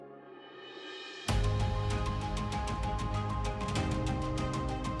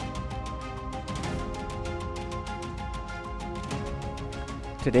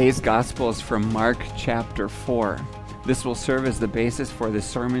Today's gospel is from Mark chapter 4. This will serve as the basis for the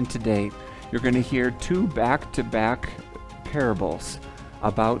sermon today. You're going to hear two back-to-back parables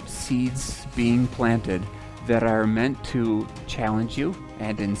about seeds being planted that are meant to challenge you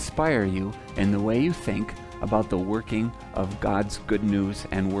and inspire you in the way you think about the working of God's good news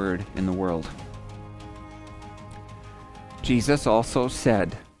and word in the world. Jesus also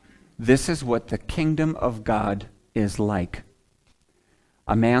said, "This is what the kingdom of God is like.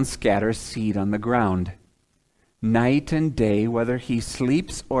 A man scatters seed on the ground. Night and day, whether he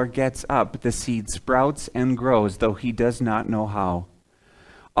sleeps or gets up, the seed sprouts and grows, though he does not know how.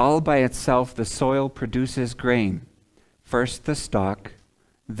 All by itself the soil produces grain, first the stalk,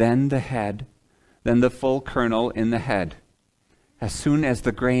 then the head, then the full kernel in the head. As soon as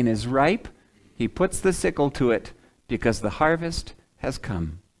the grain is ripe, he puts the sickle to it, because the harvest has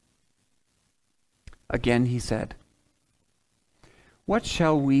come." Again he said, "What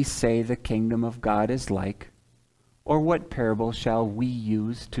shall we say the kingdom of God is like? Or what parable shall we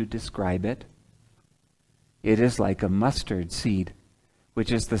use to describe it? It is like a mustard seed,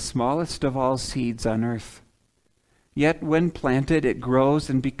 which is the smallest of all seeds on earth. Yet when planted, it grows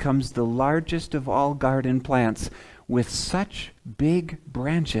and becomes the largest of all garden plants, with such big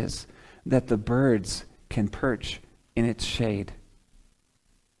branches that the birds can perch in its shade."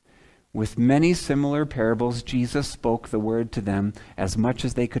 With many similar parables, Jesus spoke the word to them as much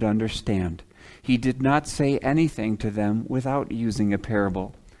as they could understand. He did not say anything to them without using a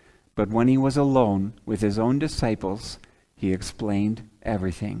parable. But when he was alone with his own disciples, he explained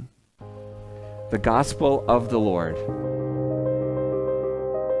everything. The Gospel of the Lord.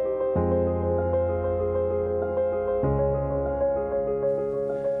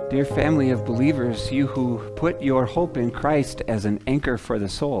 Dear family of believers, you who put your hope in Christ as an anchor for the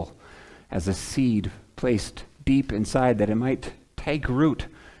soul, as a seed placed deep inside that it might take root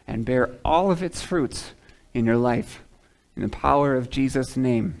and bear all of its fruits in your life, in the power of Jesus'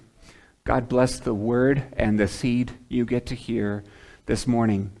 name. God bless the word and the seed you get to hear this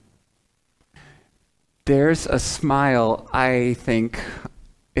morning. There's a smile, I think,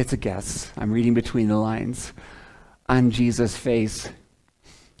 it's a guess, I'm reading between the lines, on Jesus' face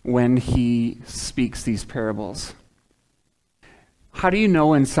when he speaks these parables. How do you know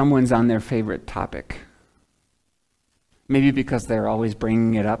when someone's on their favorite topic? Maybe because they're always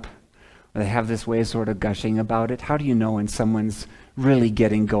bringing it up, or they have this way of sort of gushing about it. How do you know when someone's really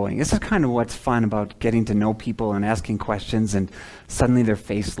getting going? This is kind of what's fun about getting to know people and asking questions, and suddenly their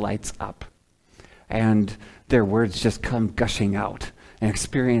face lights up, and their words just come gushing out. An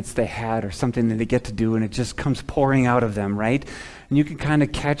experience they had or something that they get to do, and it just comes pouring out of them, right? And you can kind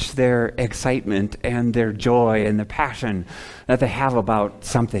of catch their excitement and their joy and the passion that they have about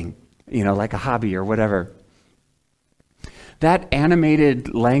something, like a hobby or whatever. That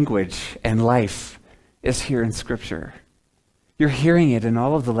animated language and life is here in Scripture. You're hearing it in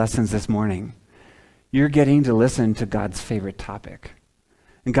all of the lessons this morning. You're getting to listen to God's favorite topic.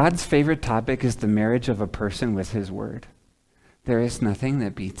 And God's favorite topic is the marriage of a person with his word. There is nothing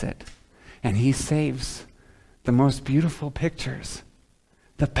that beats it. And he saves the most beautiful pictures,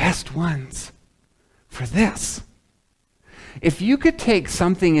 the best ones, for this. If you could take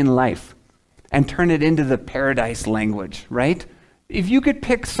something in life and turn it into the paradise language, right? If you could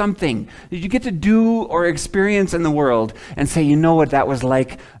pick something that you get to do or experience in the world and say, you know what that was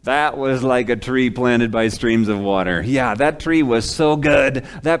like? That was like a tree planted by streams of water. Yeah, that tree was so good.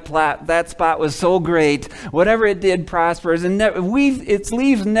 That spot was so great. Whatever it did prospers, and its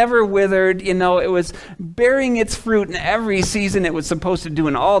leaves never withered. It was bearing its fruit in every season it was supposed to do,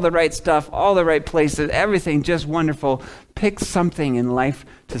 in all the right stuff, all the right places, everything just wonderful. Pick something in life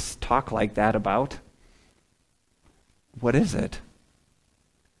to talk like that about. What is it?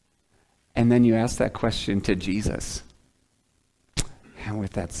 And then you ask that question to Jesus. And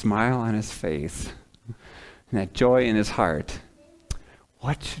with that smile on his face and that joy in his heart,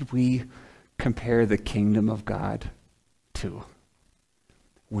 what should we compare the kingdom of God to?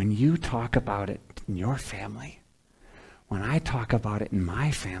 When you talk about it in your family, when I talk about it in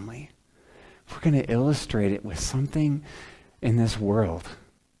my family, we're going to illustrate it with something in this world.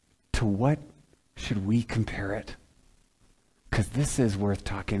 To what should we compare it? Because this is worth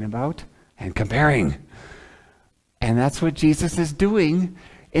talking about and comparing. And that's what Jesus is doing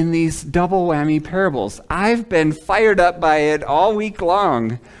in these double whammy parables. I've been fired up by it all week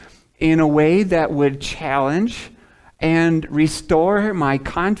long in a way that would challenge and restore my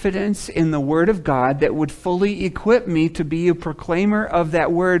confidence in the Word of God, that would fully equip me to be a proclaimer of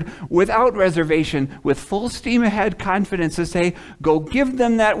that Word without reservation, with full steam ahead confidence to say, go give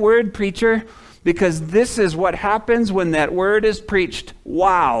them that Word, preacher. because this is what happens when that word is preached.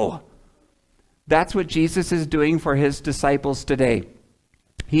 Wow. That's what Jesus is doing for his disciples today.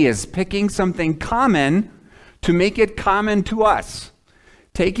 He is picking something common to make it common to us.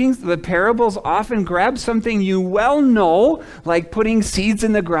 Taking the parables often grab something you well know, like putting seeds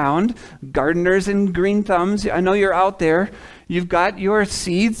in the ground. Gardeners and green thumbs, I know you're out there. You've got your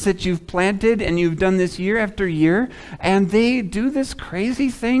seeds that you've planted and you've done this year after year, and they do this crazy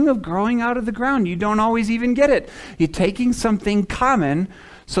thing of growing out of the ground. You don't always even get it. You're taking something common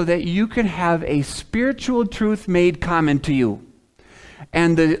so that you can have a spiritual truth made common to you.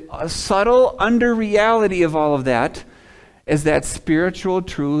 And the subtle under reality of all of that is that spiritual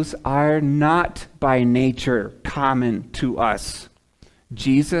truths are not by nature common to us.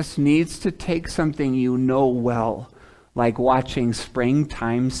 Jesus needs to take something you know well, like watching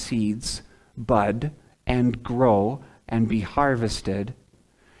springtime seeds bud and grow and be harvested,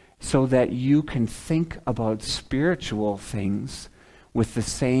 so that you can think about spiritual things with the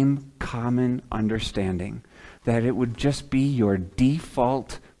same common understanding, that it would just be your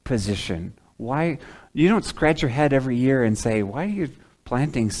default position. Why? You don't scratch your head every year and say, why are you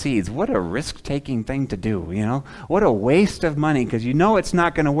planting seeds? What a risk-taking thing to do, you know? What a waste of money, because you know it's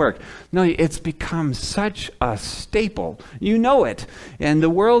not going to work. No, it's become such a staple. You know it. And the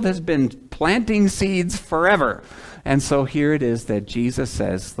world has been planting seeds forever. And so here it is that Jesus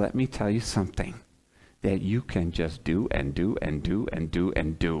says, let me tell you something that you can just do and do and do and do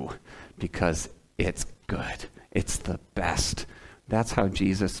and do, because it's good. It's the best. That's how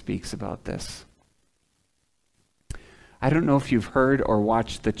Jesus speaks about this. I don't know if you've heard or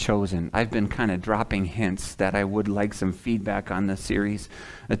watched The Chosen. I've been kind of dropping hints that I would like some feedback on the series,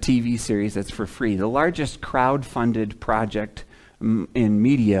 a TV series that's for free. The largest crowd-funded project in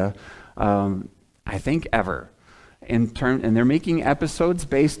media, I think, ever. And they're making episodes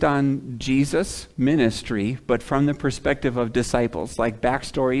based on Jesus' ministry, but from the perspective of disciples, like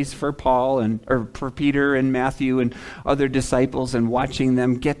backstories for Paul or for Peter and Matthew and other disciples, and watching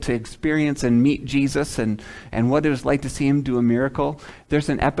them get to experience and meet Jesus and what it was like to see him do a miracle. There's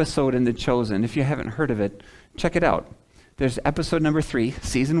an episode in The Chosen. If you haven't heard of it, check it out. There's episode number 3,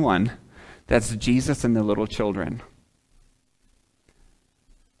 season 1. That's Jesus and the little children.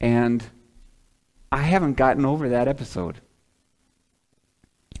 And I haven't gotten over that episode.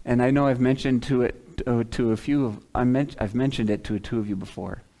 And I know I've mentioned to a few I've mentioned it to 2 of you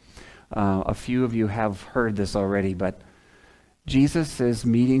before. A few of you have heard this already, but Jesus is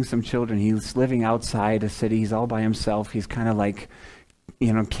meeting some children. He's living outside a city. He's all by himself. He's kind of like,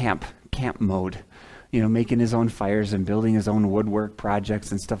 camp mode. Making his own fires and building his own woodwork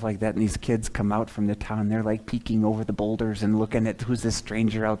projects and stuff like that. And these kids come out from the town. They're like peeking over the boulders and looking at, who's this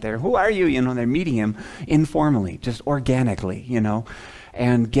stranger out there? Who are you? They're meeting him informally, just organically,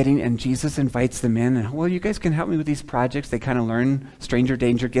 and Jesus invites them in. And, well, you guys can help me with these projects. They kind of learn stranger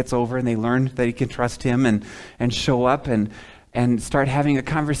danger gets over, and they learn that he can trust him and show up and start having a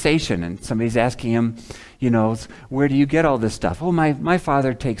conversation. And somebody's asking him, where do you get all this stuff? Oh, my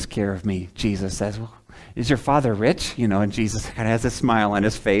father takes care of me, Jesus says. Well, is your father rich? And Jesus kind of has a smile on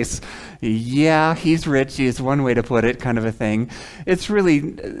his face. Yeah, he's rich. Is one way to put it, kind of a thing. It's really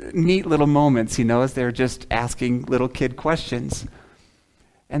neat little moments, as they're just asking little kid questions.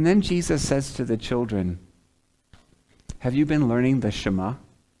 And then Jesus says to the children, have you been learning the Shema?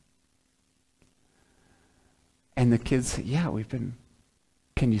 And the kids say, yeah, we've been.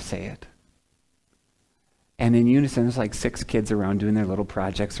 Can you say it? And in unison, there's like 6 kids around doing their little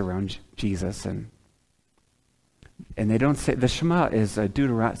projects around Jesus. And they don't say, the Shema is a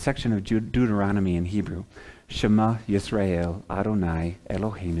section of Deuteronomy in Hebrew. Shema Yisrael, Adonai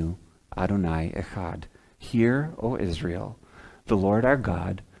Eloheinu, Adonai Echad. Hear, O Israel, the Lord our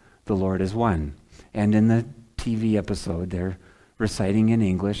God, the Lord is one. And in the TV episode, they're reciting in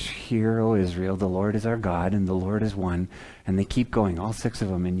English, hear, O Israel, the Lord is our God, and the Lord is one. And they keep going, all 6 of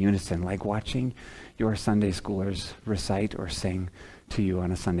them in unison, like watching your Sunday schoolers recite or sing to you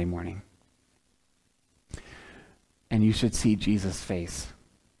on a Sunday morning. And you should see Jesus' face.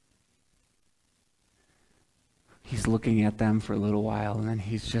 He's looking at them for a little while, and then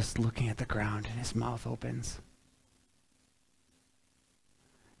he's just looking at the ground, and his mouth opens.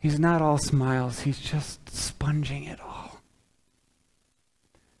 He's not all smiles. He's just sponging it all.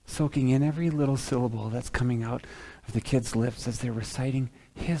 Soaking in every little syllable that's coming out of the kids' lips as they're reciting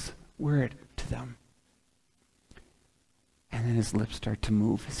his word to them. And then his lips start to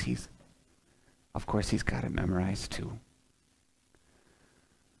move as he's got it memorized too.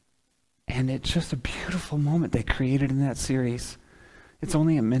 And it's just a beautiful moment they created in that series. It's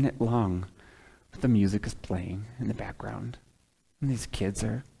only a minute long, but the music is playing in the background. And these kids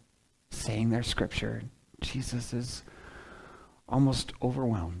are saying their scripture. Jesus is almost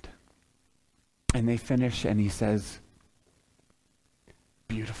overwhelmed. And they finish and he says,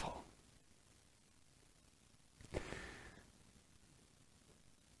 beautiful.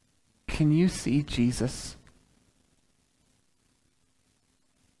 Can you see Jesus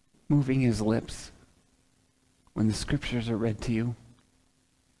moving his lips when the scriptures are read to you?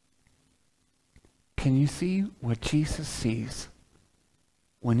 Can you see what Jesus sees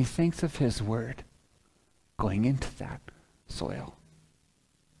when he thinks of his word going into that soil?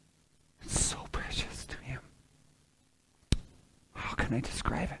 It's so precious to him. How can I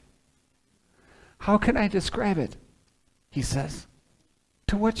describe it? How can I describe it? He says,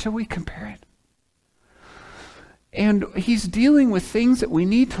 to what shall we compare it? And he's dealing with things that we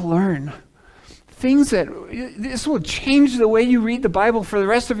need to learn. Things that, this will change the way you read the Bible for the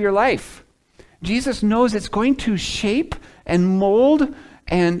rest of your life. Jesus knows it's going to shape and mold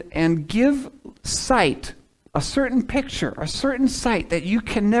and give sight, a certain picture, a certain sight that you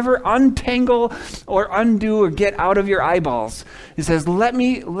can never untangle or undo or get out of your eyeballs. He says, let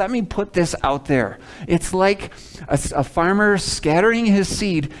me put this out there. It's like a farmer scattering his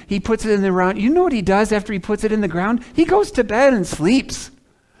seed. He puts it in the ground. You know what he does after he puts it in the ground? He goes to bed and sleeps.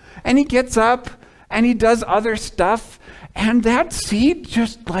 And he gets up and he does other stuff. And that seed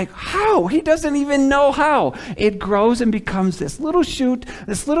just like, how? He doesn't even know how. It grows and becomes this little shoot,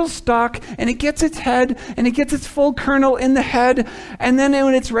 this little stalk, and it gets its head, and it gets its full kernel in the head. And then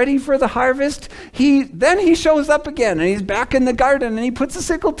when it's ready for the harvest, he shows up again, and he's back in the garden, and he puts a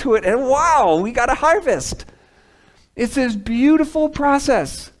sickle to it, and wow, we got a harvest. It's this beautiful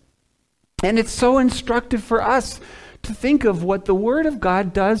process. And it's so instructive for us to think of what the Word of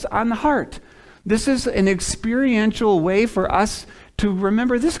God does on the heart. This is an experiential way for us to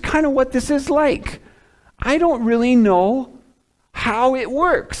remember this is kind of what this is like. I don't really know how it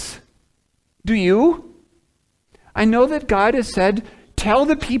works. Do you? I know that God has said, tell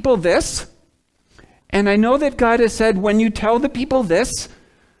the people this. And I know that God has said, when you tell the people this,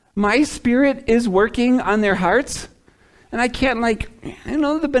 my Spirit is working on their hearts. And I can't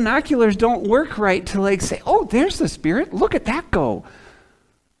the binoculars don't work right to say, oh, there's the Spirit. Look at that go.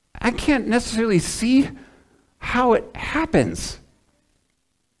 I can't necessarily see how it happens.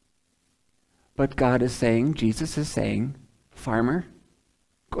 But God is saying, Jesus is saying, farmer,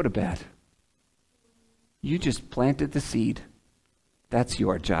 go to bed. You just planted the seed. That's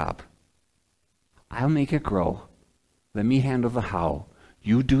your job. I'll make it grow. Let me handle the how.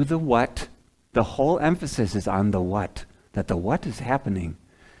 You do the what. The whole emphasis is on the what. That the what is happening,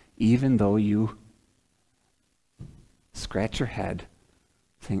 even though you scratch your head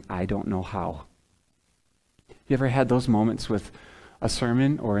saying, I don't know how. You ever had those moments with a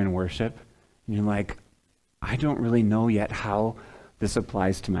sermon or in worship, and you're like, I don't really know yet how this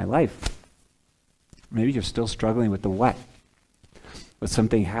applies to my life. Maybe you're still struggling with the what. But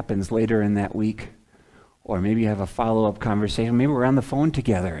something happens later in that week, or maybe you have a follow-up conversation. Maybe we're on the phone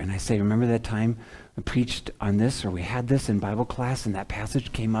together, and I say, remember that time I preached on this, or we had this in Bible class, and that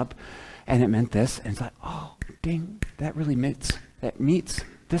passage came up, and it meant this, and it's like, oh, ding, that really meets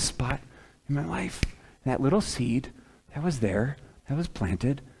this spot in my life. That little seed that was there, that was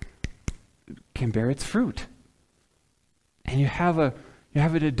planted, can bear its fruit. And you have a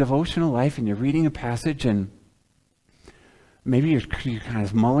devotional life, and you're reading a passage, and maybe you're kind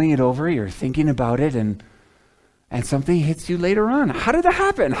of mulling it over, you're thinking about it, and something hits you later on. How did that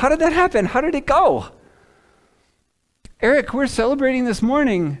happen? How did that happen? How did it go? Eric, we're celebrating this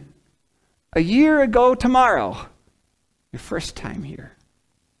morning a year ago tomorrow. Your first time here.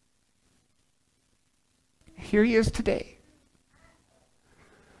 Here he is today.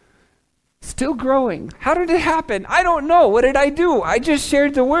 Still growing. How did it happen? I don't know. What did I do? I just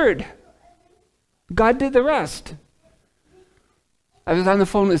shared the word. God did the rest. I was on the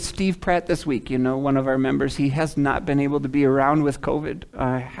phone with Steve Pratt this week, one of our members. He has not been able to be around with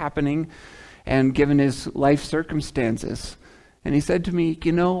COVID happening and given his life circumstances. And he said to me,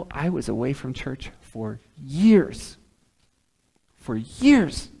 I was away from church for years. For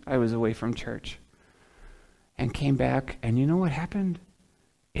years I was away from church. And came back, and you know what happened?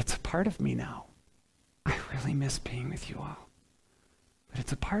 It's a part of me now. I really miss being with you all. But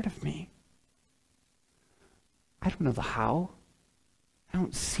it's a part of me. I don't know the how. I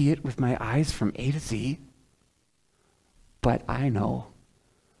don't see it with my eyes from A to Z. But I know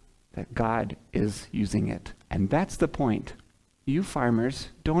that God is using it. And that's the point. You farmers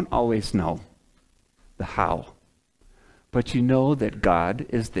don't always know the how. But you know that God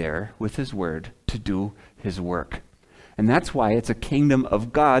is there with his word to do his work. And that's why it's a kingdom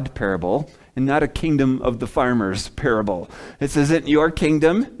of God parable and not a kingdom of the farmers parable. This isn't your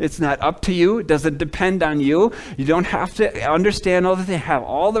kingdom. It's not up to you. It doesn't depend on you. You don't have to understand all the things, have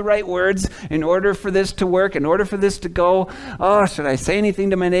all the right words in order for this to work, in order for this to go. Oh, should I say anything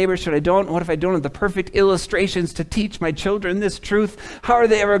to my neighbor? Should I don't? What if I don't have the perfect illustrations to teach my children this truth? How are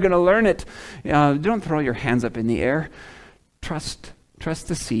they ever going to learn it? Don't throw your hands up in the air. Trust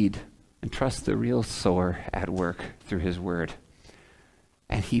the seed and trust the real sower at work through his word.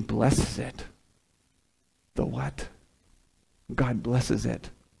 And he blesses it. The what? God blesses it.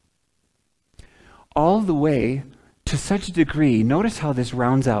 All the way to such a degree. Notice how this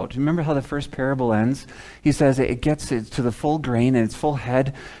rounds out. Remember how the first parable ends? He says it gets it to the full grain and its full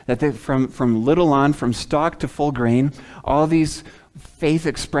head. That from little on, from stalk to full grain, all these faith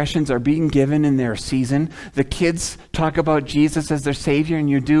expressions are being given in their season. The kids talk about Jesus as their Savior, and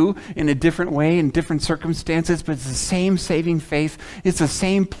you do in a different way, in different circumstances, but it's the same saving faith. It's the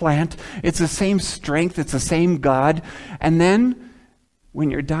same plant. It's the same strength. It's the same God. And then,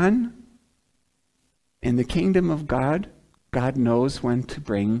 when you're done, in the kingdom of God, God knows when to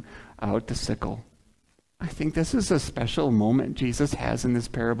bring out the sickle. I think this is a special moment Jesus has in this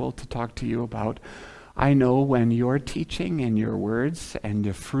parable to talk to you about. I know when your teaching and your words and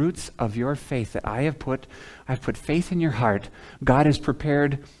the fruits of your faith that I've put faith in your heart, God has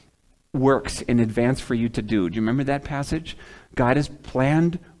prepared works in advance for you to do. Do you remember that passage? God has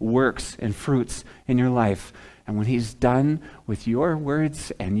planned works and fruits in your life. And when he's done with your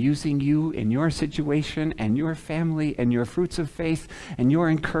words and using you in your situation and your family and your fruits of faith and your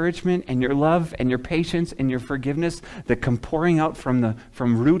encouragement and your love and your patience and your forgiveness that come pouring out from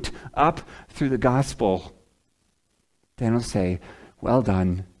root up through the gospel, then he'll say, well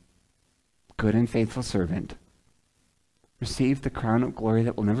done, good and faithful servant. Receive the crown of glory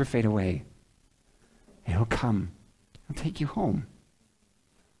that will never fade away. And he'll come. He'll take you home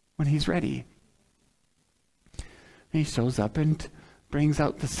when he's ready. And he shows up and brings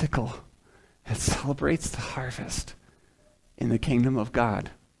out the sickle and celebrates the harvest in the kingdom of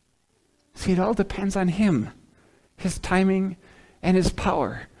God. See, it all depends on him, his timing, and his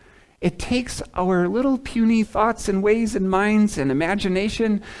power. It takes our little puny thoughts and ways and minds and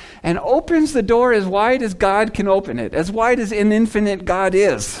imagination and opens the door as wide as God can open it, as wide as an infinite God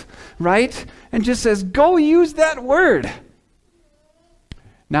is, right? And just says, go use that word.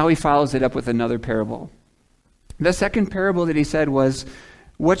 Now he follows it up with another parable. The second parable that he said was,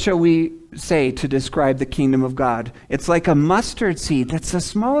 what shall we say to describe the kingdom of God? It's like a mustard seed. That's the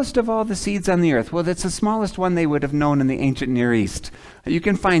smallest of all the seeds on the earth. Well, that's the smallest one they would have known in the ancient Near East. You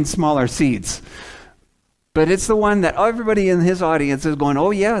can find smaller seeds. But it's the one that everybody in his audience is going,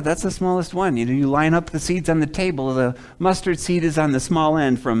 oh yeah, that's the smallest one. You line up the seeds on the table. The mustard seed is on the small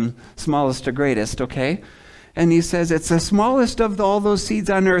end from smallest to greatest, okay? And he says it's the smallest of all those seeds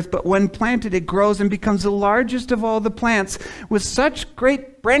on earth, but when planted, it grows and becomes the largest of all the plants, with such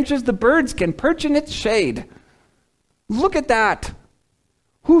great branches the birds can perch in its shade. Look at that.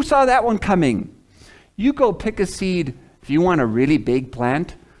 Who saw that one coming? You go pick a seed. If you want a really big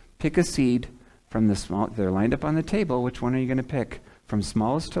plant, pick a seed from the small. They're lined up on the table. Which one are you going to pick? From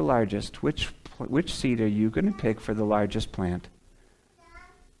smallest to largest, which seed are you going to pick for the largest plant?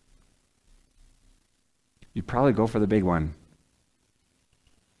 You'd probably go for the big one.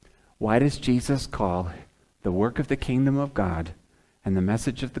 Why does Jesus call the work of the kingdom of God and the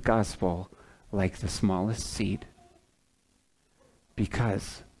message of the gospel like the smallest seed?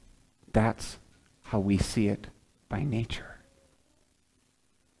 Because that's how we see it by nature.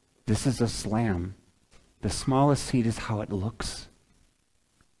 This is a slam. The smallest seed is how it looks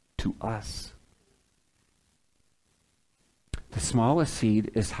to us. The smallest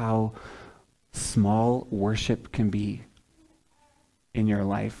seed is how small worship can be in your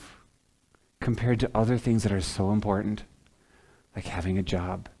life compared to other things that are so important, like having a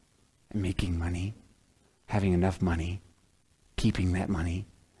job and making money, having enough money, keeping that money,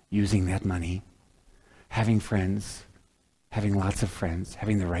 using that money, having friends, having lots of friends,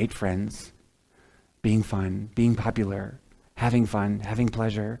 having the right friends, being fun, being popular, having fun, having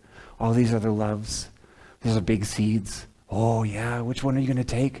pleasure, all these other loves. Those are big seeds. Oh yeah, which one are you going to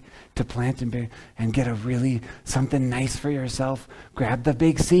take to plant and get a really something nice for yourself? Grab the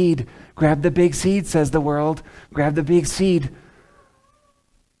big seed. Grab the big seed, says the world. Grab the big seed.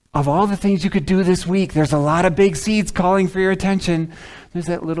 Of all the things you could do this week, there's a lot of big seeds calling for your attention. There's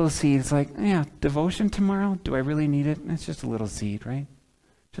that little seed. It's like, yeah, devotion tomorrow? Do I really need it? It's just a little seed, right?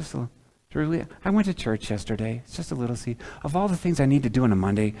 Just a really, I went to church yesterday. It's just a little seed. Of all the things I need to do on a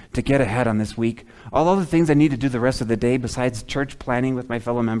Monday to get ahead on this week, all the things I need to do the rest of the day besides church planning with my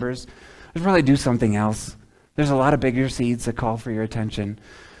fellow members, I'd probably do something else. There's a lot of bigger seeds that call for your attention.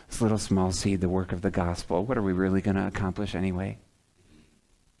 This little small seed, the work of the gospel, what are we really going to accomplish anyway?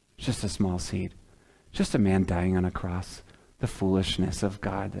 It's just a small seed. Just a man dying on a cross. The foolishness of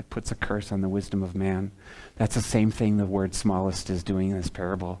God that puts a curse on the wisdom of man. That's the same thing the word smallest is doing in this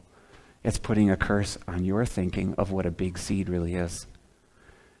parable. It's putting a curse on your thinking of what a big seed really is.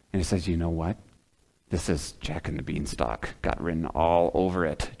 And it says, you know what? This is Jack and the Beanstalk. Got written all over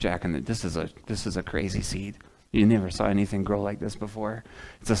it. This is a crazy seed. You never saw anything grow like this before.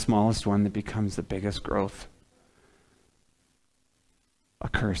 It's the smallest one that becomes the biggest growth. A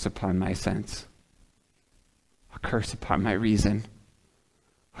curse upon my sense. A curse upon my reason.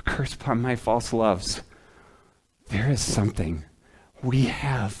 A curse upon my false loves. There is something we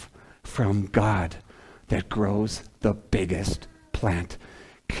have from God that grows the biggest plant.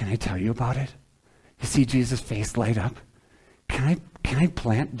 Can I tell you about it? You see Jesus' face light up? Can I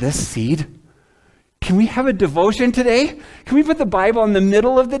plant this seed? Can we have a devotion today? Can we put the Bible in the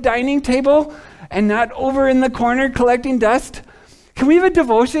middle of the dining table and not over in the corner collecting dust? Can we have a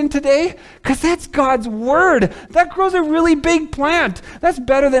devotion today? Because that's God's word. That grows a really big plant. That's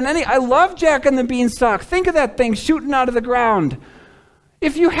better than any. I love Jack and the Beanstalk. Think of that thing shooting out of the ground.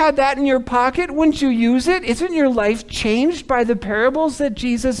 If you had that in your pocket, wouldn't you use it? Isn't your life changed by the parables that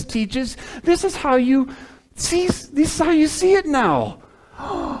Jesus teaches? This is how you see it now.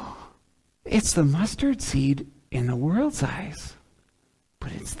 It's the mustard seed in the world's eyes,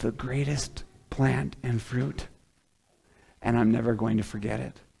 but it's the greatest plant and fruit. And I'm never going to forget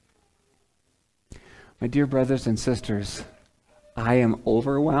it. My dear brothers and sisters, I am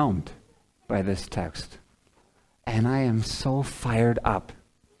overwhelmed by this text. And I am so fired up.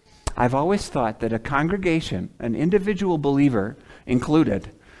 I've always thought that a congregation, an individual believer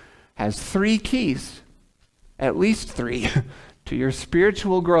included, has 3 keys, at least 3, to your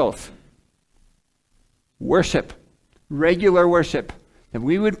spiritual growth. Worship, regular worship. That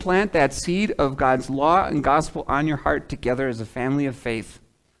we would plant that seed of God's law and gospel on your heart together as a family of faith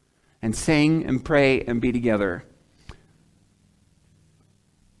and sing and pray and be together.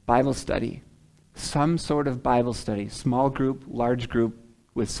 Bible study. Some sort of Bible study, small group, large group,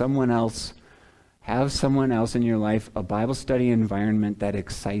 with someone else. Have someone else in your life, a Bible study environment that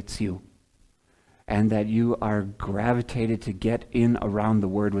excites you and that you are gravitated to get in around the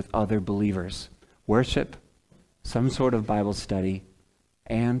Word with other believers. Worship, some sort of Bible study,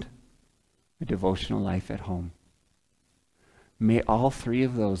 and a devotional life at home. May all 3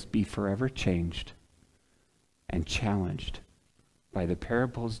 of those be forever changed and challenged by the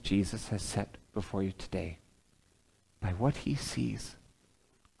parables Jesus has set before you today. By what he sees,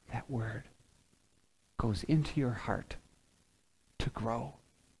 that word goes into your heart to grow,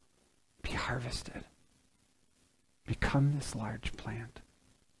 be harvested, become this large plant.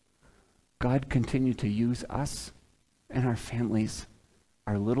 God continue to use us and our families,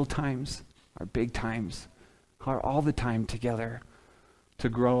 our little times, our big times, all the time together to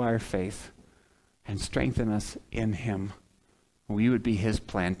grow our faith and strengthen us in him. We would be his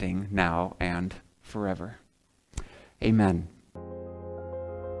planting now and forever. Amen.